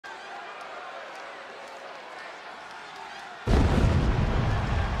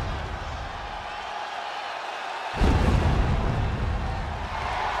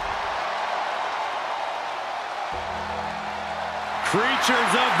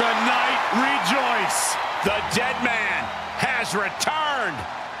Creatures of the night, rejoice! The dead man has returned!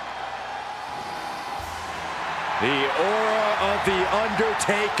 The aura of the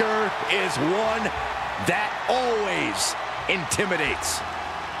Undertaker is one that always intimidates.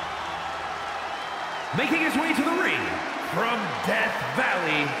 Making his way to the ring from Death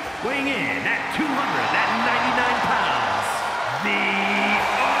Valley, weighing in at 299 pounds, the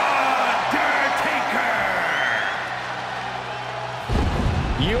Undertaker!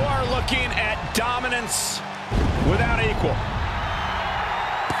 You are looking at dominance without equal.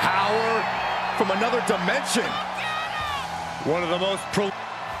 Power from another dimension. One of the most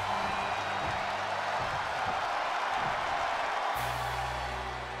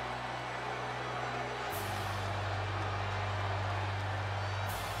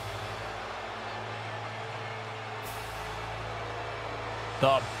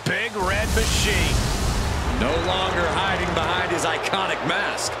The Big Red Machine. No longer hiding behind his iconic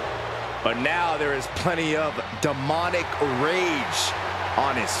mask. But now there is plenty of demonic rage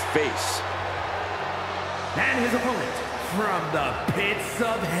on his face. And his opponent from the pits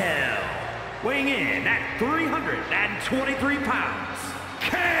of hell, weighing in at 323 pounds,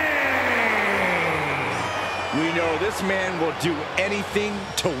 Kane! We know this man will do anything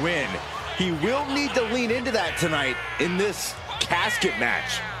to win. He will need to lean into that tonight in this casket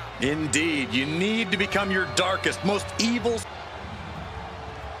match. Indeed, you need to become your darkest, most evil.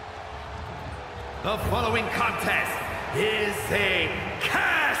 The following contest is a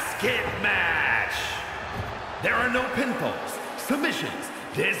casket match. There are no pinfalls, submissions,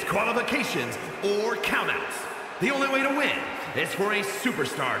 disqualifications, or countouts. The only way to win is for a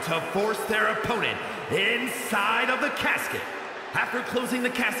superstar to force their opponent inside of the casket. After closing the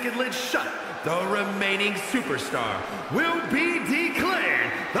casket lid shut, the remaining superstar will be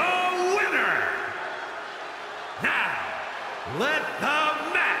declared the winner. Now, let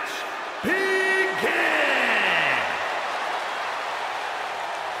the match begin!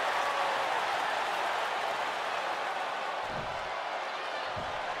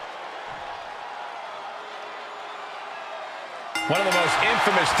 One of the most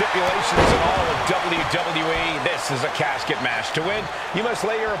infamous stipulations in all of WWE. This is a casket match. To win, you must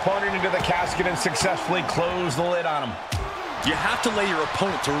lay your opponent into the casket and successfully close the lid on him. You have to lay your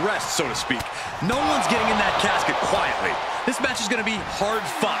opponent to rest, so to speak. No one's getting in that casket quietly. This match is going to be hard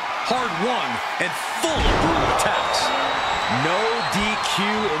fought, hard won, and full of brutal attacks. No DQ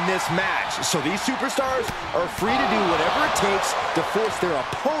in this match, so these superstars are free to do whatever it takes to force their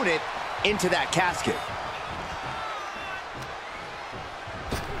opponent into that casket.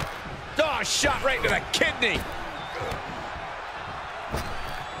 Oh, shot right to the kidney.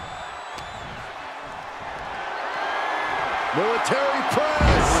 Military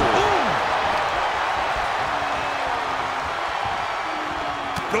press.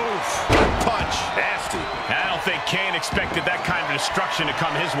 Oof. Punch. Nasty. I don't think Kane expected that kind of destruction to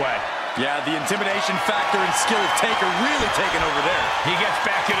come his way. Yeah, the intimidation factor and skill of Taker really taking over there. He gets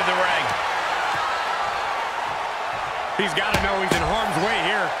back into the ring. He's got to know he's in harm's way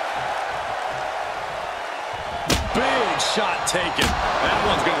here. Big shot taken. That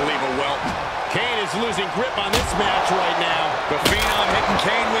one's going to leave a welt. Kane is losing grip on this match right now. The Phenom hitting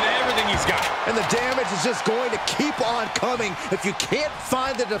Kane with everything he's got. And the damage is just going to keep on coming if you can't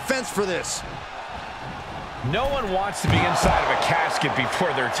find the defense for this. No one wants to be inside of a casket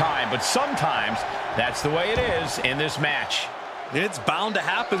before their time, but sometimes that's the way it is in this match. It's bound to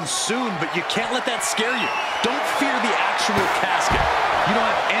happen soon, but you can't let that scare you. Don't fear the actual casket. You don't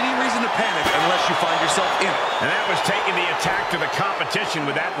have any reason to panic unless you find yourself in it. And that was taking the attack to the competition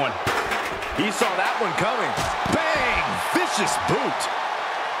with that one. He saw that one coming. Bang! Vicious boot.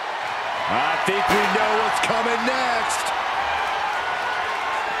 I think we know what's coming next.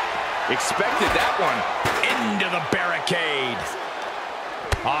 Expected that one. Into the barricade.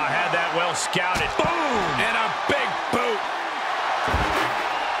 Oh, had that well scouted. Boom! And a big boot.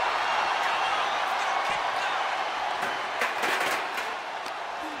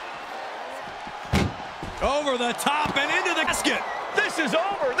 Over the top and into the casket. This is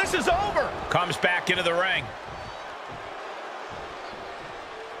over. This is over. Comes back into the ring.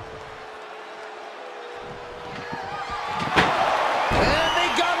 And they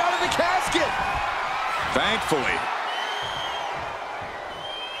got out of the casket. Thankfully.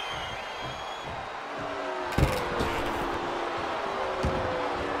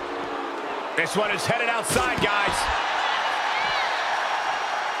 This one is headed outside, guys.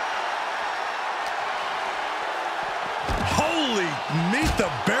 Holy, meet the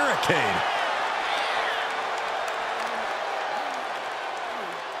barricade.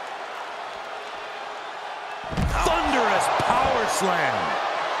 Thunderous power slam.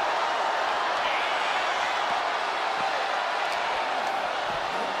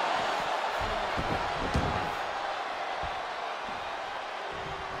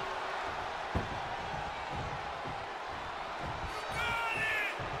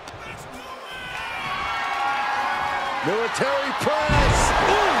 Military press.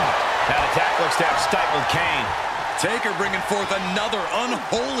 Ooh. That attack looks to have stifled Kane. Taker bringing forth another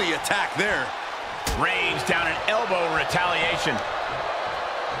unholy attack there. Range down an elbow in retaliation.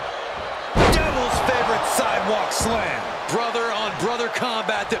 Devil's favorite sidewalk slam. Brother-on-brother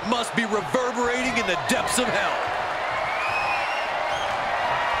combat that must be reverberating in the depths of hell.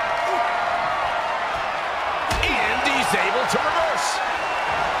 And he's able to reverse.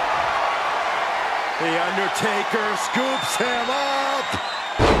 The Undertaker scoops him up.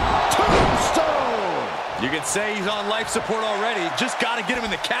 Tombstone. You can say he's on life support already. Just got to get him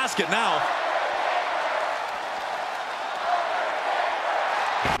in the casket now.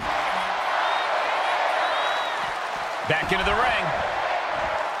 Back into the ring.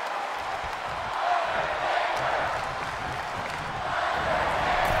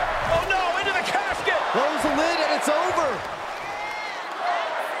 Oh no, into the casket. Close the lid and it's over.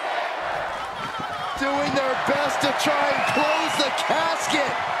 Doing their best to try and close the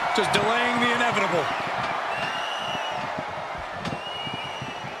casket. Just delaying the inevitable.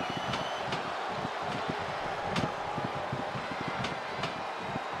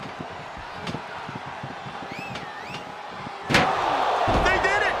 They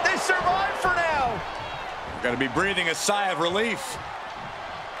did it. They survived for now. Got to be breathing a sigh of relief.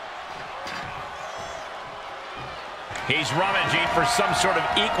 He's rummaging for some sort of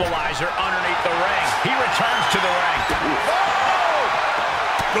equalizer underneath the ring. He returns to the ring. Oh!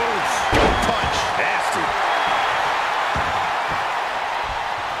 Good punch. Nasty.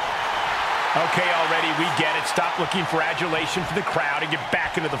 Okay, already, we get it. Stop looking for adulation from the crowd and get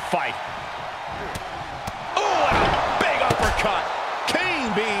back into the fight. Oh, and a big uppercut.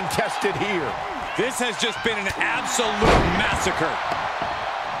 Kane being tested here. This has just been an absolute massacre.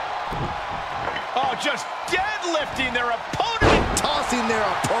 Oh, just deadlifting their opponent. Tossing their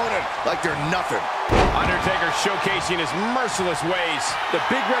opponent like they're nothing. Undertaker showcasing his merciless ways. The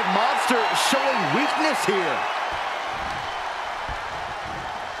Big Red Monster showing weakness here.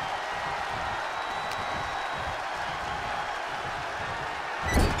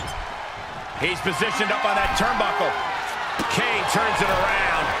 He's positioned up on that turnbuckle. Kane turns it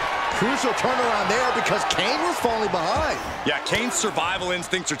around. Crucial turnaround there because Kane was falling behind. Yeah, Kane's survival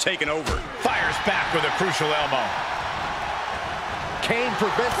instincts are taking over. Fires back with a crucial elbow. Kane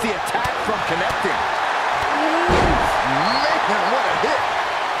prevents the attack from connecting. Man, what a hit.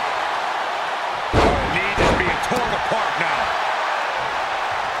 Knee is being torn apart now.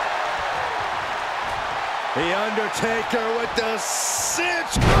 The Undertaker with the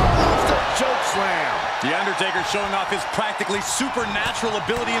cinch. Loves the choke slam. The Undertaker showing off his practically supernatural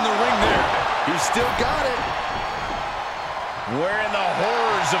ability in the ring there. He's still got it. We're in the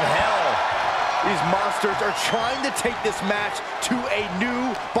horrors of hell. These monsters are trying to take this match to a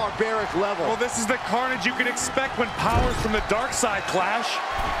new barbaric level. Well, this is the carnage you can expect when powers from the dark side clash.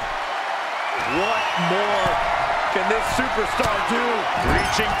 What more can this superstar do?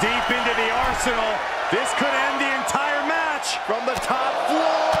 Reaching deep into the arsenal. This could end the entire match. From the top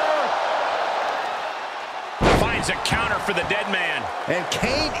floor. Finds a counter for the dead man. And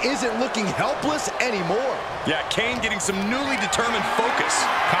Kane isn't looking helpless anymore. Yeah, Kane getting some newly determined focus.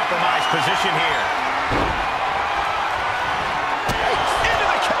 Compromised position here. Into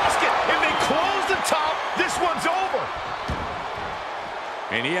the casket. If they close the top, this one's over.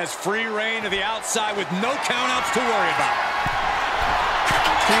 And he has free reign to the outside with no countouts to worry about.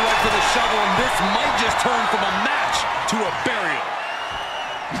 He went for the shovel, and this might just turn from a match to a burial.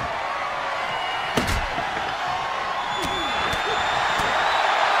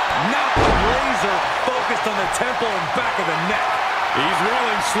 Now razor focused on the temple and back of the neck. He's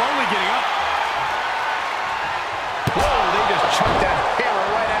reeling, slowly getting up. Whoa, they just chucked that hammer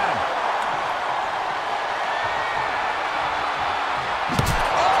right at him.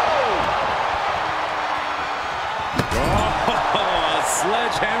 Oh, a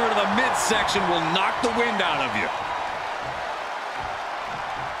sledgehammer to the midsection will knock the wind out of you.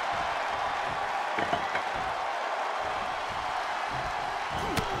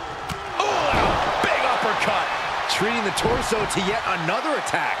 Treating the torso to yet another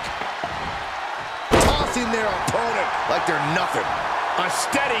attack. Tossing their opponent like they're nothing. A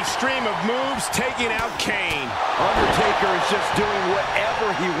steady stream of moves taking out Kane. Undertaker is just doing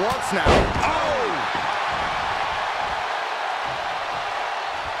whatever he wants now. Oh!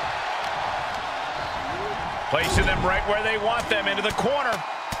 Placing them right where they want them, into the corner.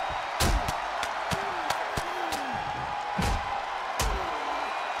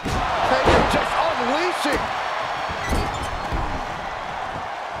 Taker just unleashing.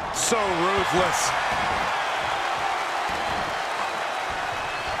 So ruthless.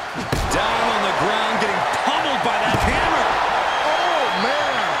 Down on the ground, getting pummeled by that hammer. Oh,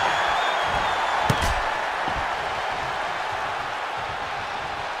 man.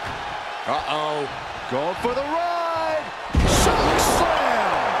 Uh-oh. Going for the ride. Choke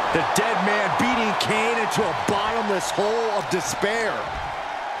slam. The dead man beating Kane into a bottomless hole of despair.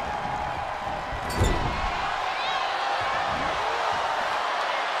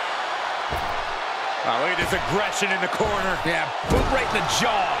 Oh, look at this aggression in the corner. Yeah, boot right in the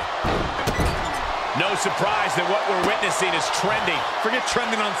jaw. No surprise that what we're witnessing is trending. Forget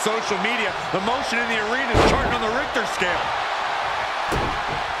trending on social media. The motion in the arena is charting on the Richter scale.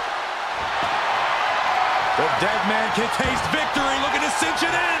 The dead man can taste victory, looking to cinch it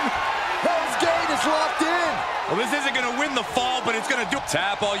in. Hell's Gate is locked in. Well, this isn't going to win the fall, but it's going to do.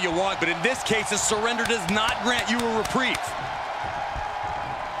 Tap all you want, but in this case, a surrender does not grant you a reprieve.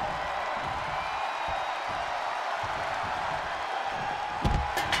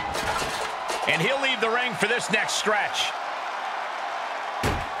 And he'll leave the ring for this next stretch.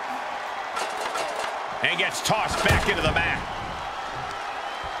 And gets tossed back into the mat.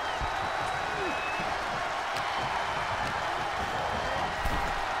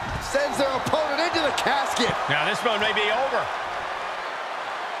 Sends their opponent into the casket. Now this one may be over.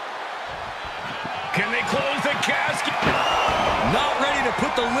 Can they close the casket? Not ready to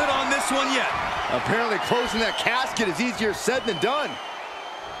put the lid on this one yet. Apparently closing that casket is easier said than done.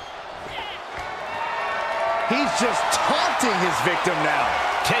 He's just taunting his victim now.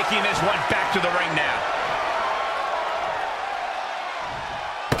 Taking this one back to the ring now.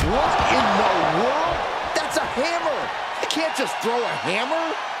 What in the world? That's a hammer. You can't just throw a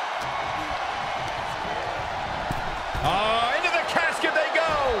hammer. Into the casket they go.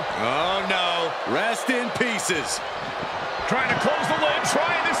 Oh, no. Rest in pieces. Trying to close the lid.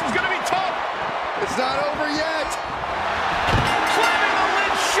 This is going to be tough. It's not over yet. Slamming the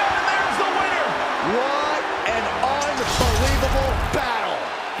lid shut, and there's the winner. What an unbelievable battle.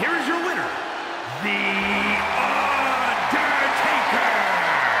 Here is your winner, the Undertaker.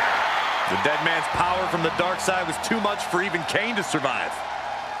 The dead man's power from the dark side was too much for even Kane to survive.